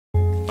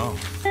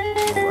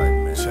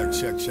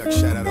check.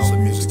 Shout out all the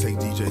mixtape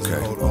DJs.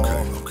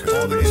 Okay.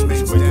 All the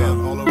inmates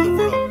down all over the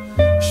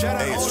world. Shout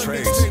out all the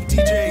mixtape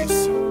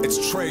DJs.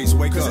 It's Trays.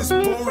 Wake up. 'Cause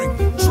it's boring.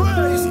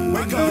 Trays.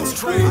 Wake up. It's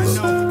Trays.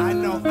 I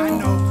know.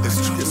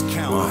 It's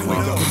count. Wake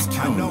up. It's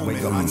count.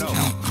 I know.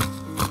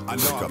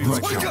 I'll be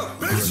right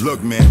back.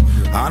 Look, man,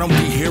 I don't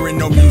be hearing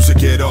no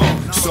music at all.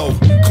 So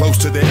close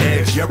to the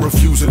edge, yet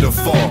refusing to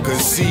fall.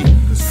 'Cause see,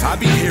 I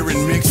be hearing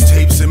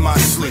mixtapes in my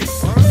sleep.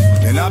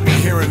 And I be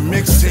hearing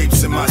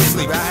mixtapes in my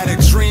sleep. I had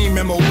a dream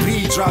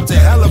M.O.P. dropped a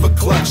hell of a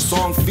clutch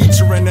song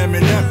featuring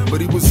Eminem,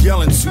 but he was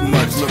yelling too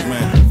much. Look,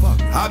 man,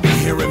 I be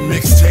hearing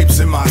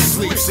mixtapes in my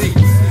sleep. See,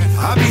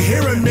 I be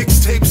hearing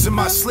mixtapes in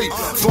my sleep.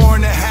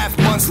 4.5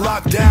 months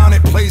locked down,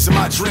 it plays in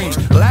my dreams.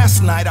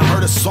 Last night I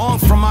heard a song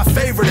from my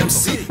favorite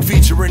MC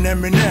featuring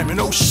Eminem, and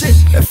oh shit,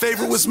 that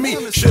favorite was me.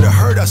 Should've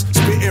heard us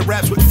spitting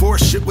raps with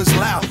force, shit was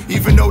loud.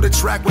 Even though the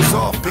track was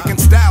off, picking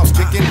styles,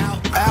 kicking out.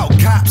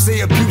 Cops say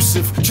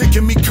abusive,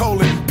 kicking me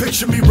colon,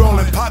 picture me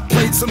rolling. Pop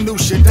played some new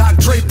shit, Dr.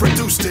 Dre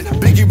produced it.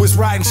 Biggie was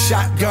riding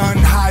shotgun,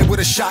 high with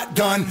a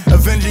shotgun,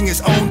 avenging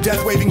his own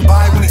death, waving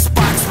by when he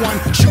spots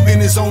one, shooting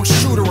his own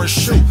shooter and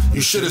shoot.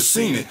 You should've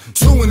seen it.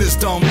 Two in his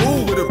dumb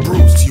ooh with a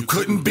bruise, you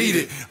couldn't beat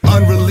it.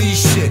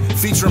 Unreleased shit,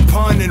 featuring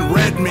Pun and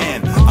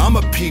Redman.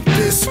 I'ma peep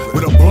this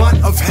with a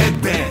blunt of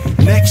headband.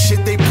 Next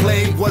shit they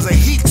played was a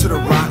Heat to the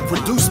Rock,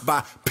 produced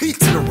by Pete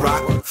to the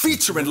Rock,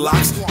 featuring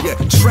Locks. Yeah,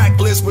 track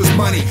list was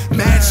money,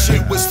 mad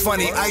shit was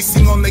funny.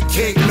 Icing on the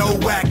cake, no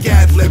whack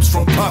ad-libs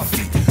from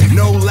Puffy.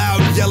 No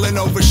loud yelling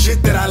over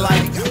shit that I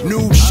like.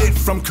 New shit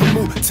from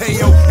Camus,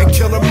 Teo, and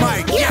Killer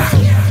Mike. Yeah,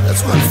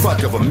 that's one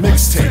fuck of a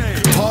mixtape.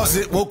 Pause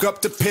it, woke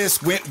up to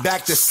piss, went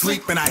back to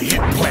sleep, and I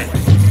hit play.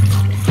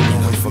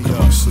 Don't wait for go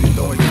to sleep,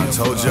 though. I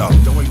told y'all,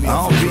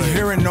 I don't be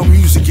hearing no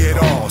music at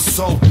all.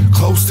 So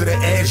close to the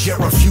edge, yet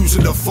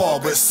refusing to fall.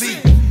 But see,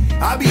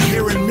 I be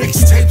hearing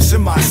mixtapes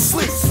in my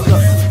sleep.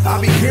 I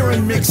be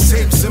hearing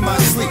mixtapes in my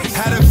sleep.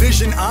 Had a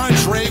vision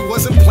Andre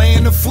wasn't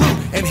playing the flute,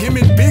 and him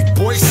and Big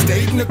Boy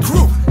stayed in the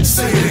crew.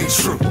 Say it ain't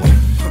true.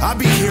 I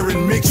be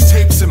hearing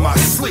mixtapes in my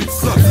sleep.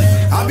 Look,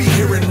 I be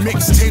hearing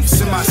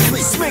mixtapes in my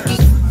sleep.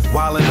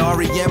 While in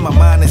REM, my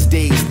mind is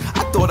dazed.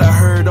 I thought I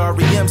heard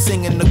REM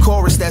singing the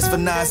chorus, that's for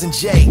Nas and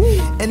Jay.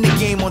 And the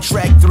game on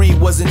track 3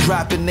 wasn't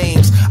dropping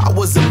names. I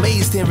was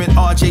amazed hearing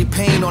RJ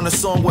Payne on a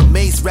song with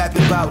Mace,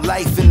 rapping about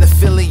life in the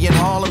Philly and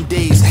Harlem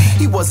days.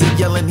 He wasn't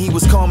yelling, he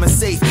was calm and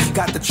safe.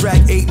 Got the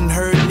track 8 and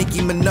heard Nicki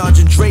Minaj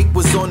and Drake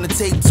was on the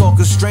tape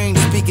talking strange,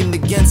 speaking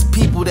against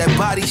people that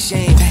body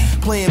shame.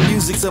 Playing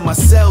music till my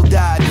cell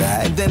died.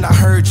 And then I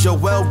heard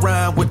Joel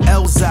rhyme with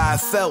Elzai,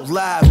 felt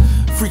live.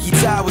 Freaky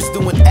Ty was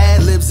doing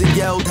ad-libs and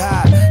yelled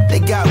high. They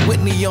got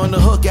Whitney on the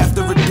hook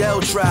after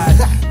Adele tried.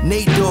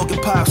 Nate Dogg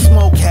and Pop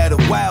Smoke had a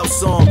wild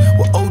song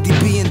with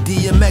ODB and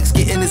DMX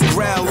getting his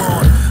growl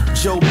on.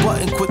 Joe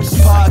Button quit the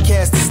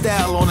podcast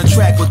style on a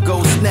track with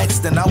Ghost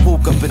next, and I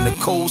woke up in the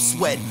cold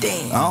sweat.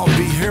 Damn. I don't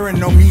be hearing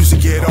no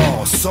music at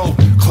all. So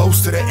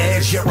close to the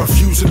edge, yet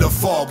refusing to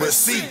fall. But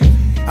see,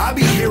 I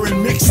be hearing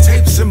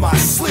mixtapes in my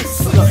sleep.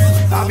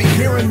 I be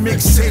hearing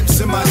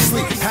mixtapes in my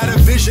sleep. Had a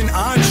vision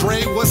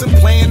Andre wasn't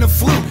playing the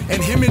flute,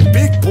 and him and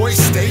Big Boy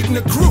stayed in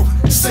the crew.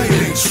 Say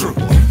it ain't true.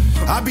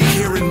 I be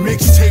hearing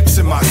mixtapes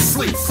in my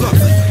sleep. Look,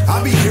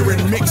 I be hearing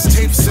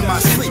mixtapes in my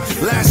sleep.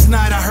 Last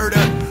night I heard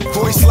a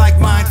voice like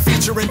mine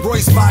featuring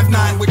Royce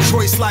 5'9" with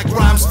choice like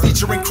rhymes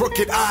featuring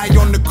Crooked Eye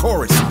on the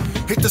chorus.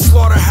 Hit the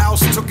slaughterhouse,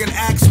 took an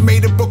axe,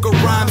 made a book of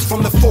rhymes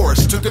from the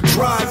forest. Took a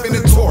drive in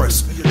a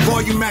Taurus.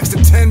 Volume maxed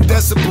to 10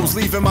 decibels,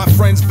 leaving my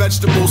friends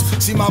vegetables.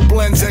 See my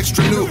blends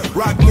extra new.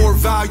 Rock more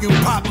volume,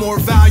 pop more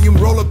volume,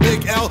 roll a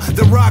big L,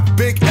 then rock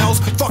big L's.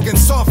 Fucking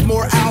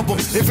sophomore album.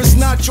 If it's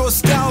not your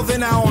style,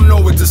 then I don't know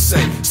what to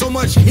say. So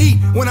much heat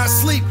when I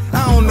sleep,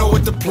 I don't know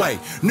what to play.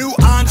 New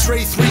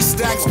Andre 3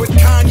 stacks with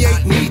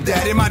Kanye, need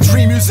that. In my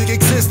dream music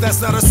exists,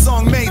 that's not a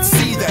song made,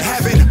 see that.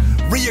 Having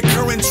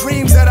reoccurring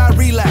dreams that I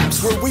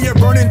relapse, where we are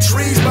burning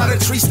trees by the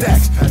tree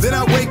stacks. Then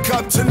I wake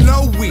up to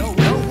no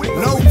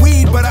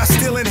weed, but I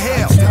still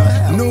inhale.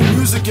 New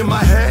music in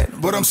my head,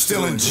 but I'm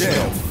still in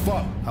jail.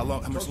 How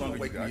much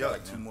longer you got?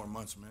 Like 2 more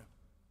months, man.